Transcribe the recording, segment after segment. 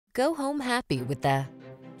Go home happy with the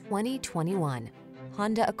 2021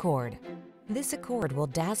 Honda Accord. This Accord will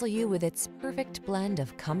dazzle you with its perfect blend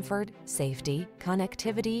of comfort, safety,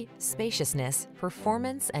 connectivity, spaciousness,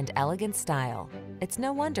 performance, and elegant style. It's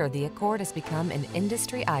no wonder the Accord has become an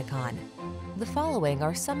industry icon. The following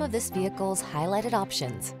are some of this vehicle's highlighted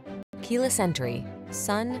options: keyless entry,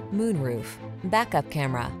 sun, moonroof, backup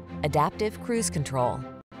camera, adaptive cruise control,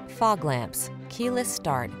 fog lamps, keyless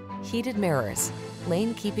start, heated mirrors,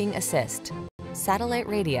 lane keeping assist, satellite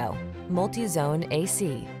radio, multi-zone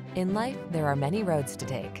AC. In life, there are many roads to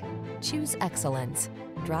take. Choose excellence.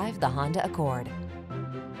 Drive the Honda Accord.